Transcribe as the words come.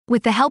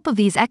With the help of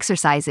these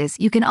exercises,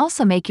 you can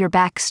also make your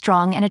back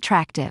strong and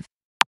attractive.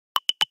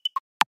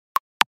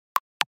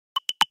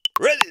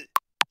 Ready,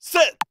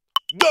 set,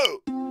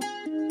 go!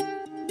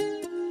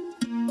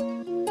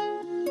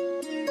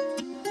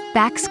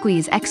 Back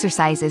squeeze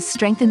exercises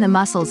strengthen the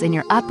muscles in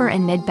your upper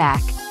and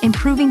mid-back,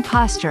 improving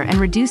posture and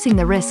reducing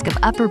the risk of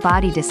upper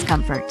body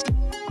discomfort.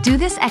 Do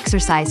this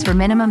exercise for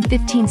minimum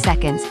 15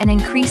 seconds and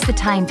increase the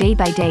time day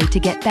by day to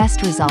get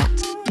best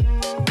results.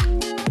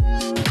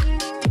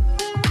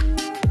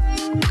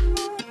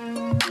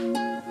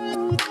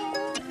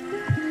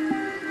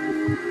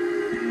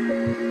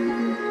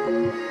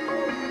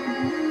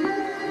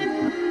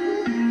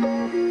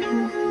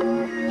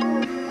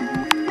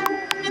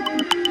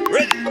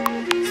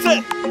 Ready,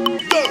 set,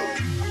 go!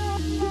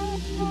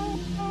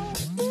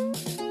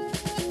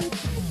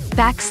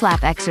 Back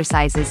slap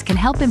exercises can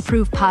help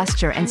improve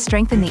posture and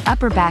strengthen the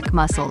upper back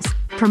muscles,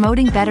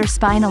 promoting better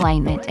spine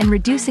alignment and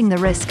reducing the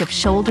risk of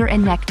shoulder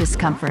and neck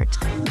discomfort.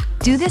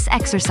 Do this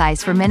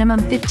exercise for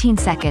minimum 15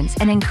 seconds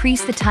and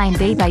increase the time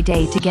day by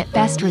day to get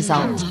best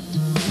results.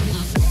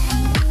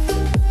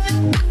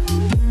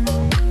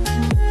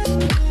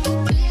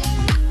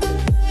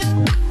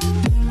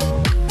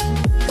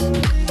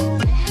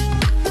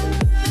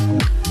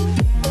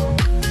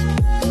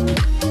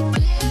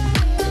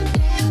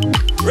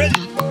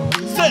 Ready,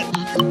 set,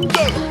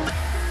 go!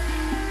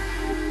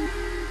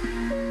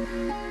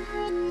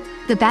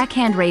 The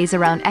backhand raise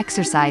around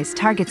exercise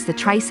targets the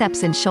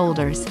triceps and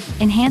shoulders,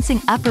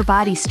 enhancing upper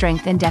body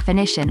strength and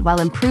definition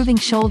while improving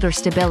shoulder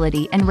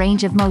stability and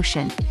range of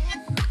motion.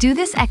 Do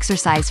this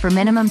exercise for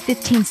minimum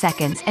 15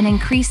 seconds and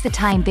increase the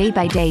time day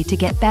by day to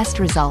get best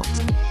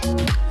results.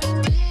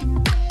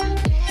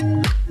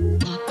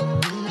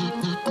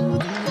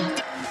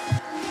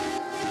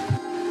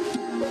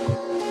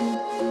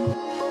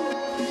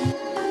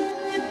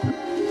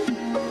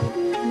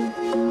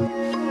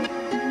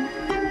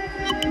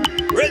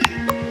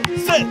 Ready,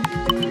 set,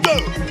 go!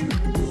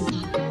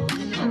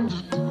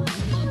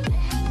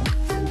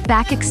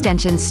 Back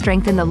extensions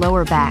strengthen the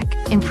lower back,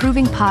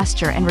 improving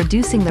posture and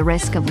reducing the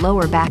risk of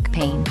lower back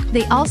pain.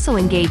 They also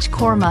engage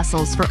core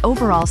muscles for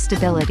overall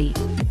stability.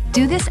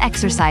 Do this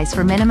exercise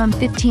for minimum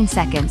 15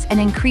 seconds and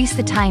increase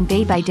the time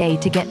day by day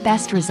to get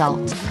best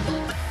results.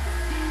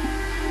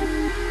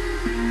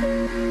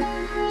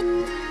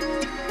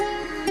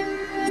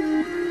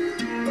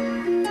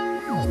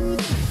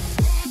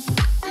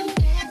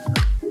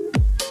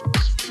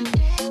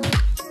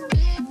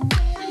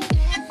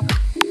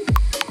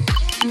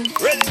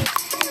 Ready,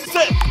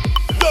 set,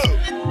 go!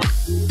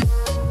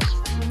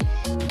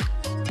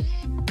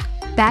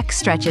 Back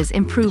stretches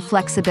improve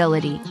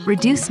flexibility,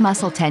 reduce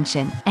muscle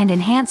tension, and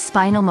enhance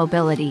spinal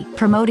mobility,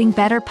 promoting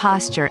better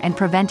posture and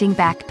preventing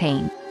back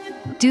pain.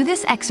 Do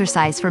this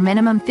exercise for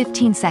minimum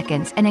 15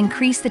 seconds and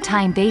increase the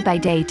time day by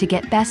day to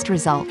get best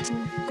results.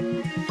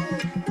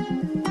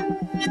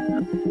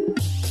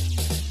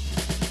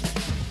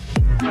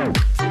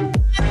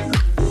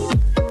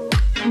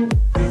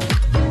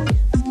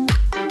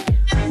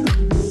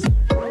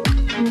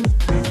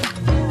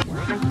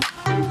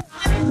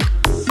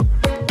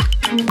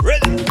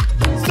 Ready,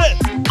 set,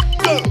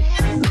 go!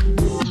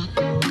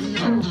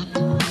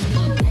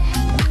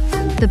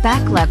 The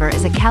back lever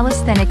is a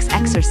calisthenics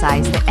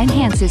exercise that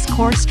enhances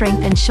core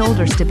strength and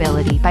shoulder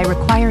stability by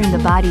requiring the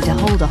body to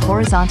hold a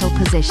horizontal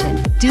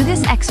position. Do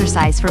this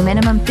exercise for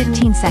minimum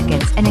 15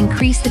 seconds and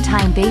increase the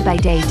time day by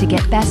day to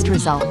get best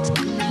results.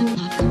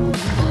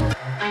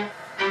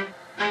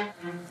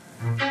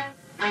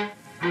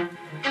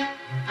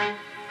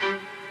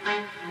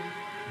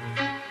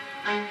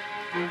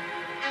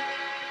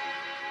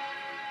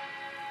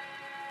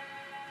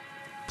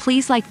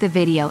 Please like the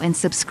video and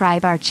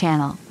subscribe our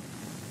channel.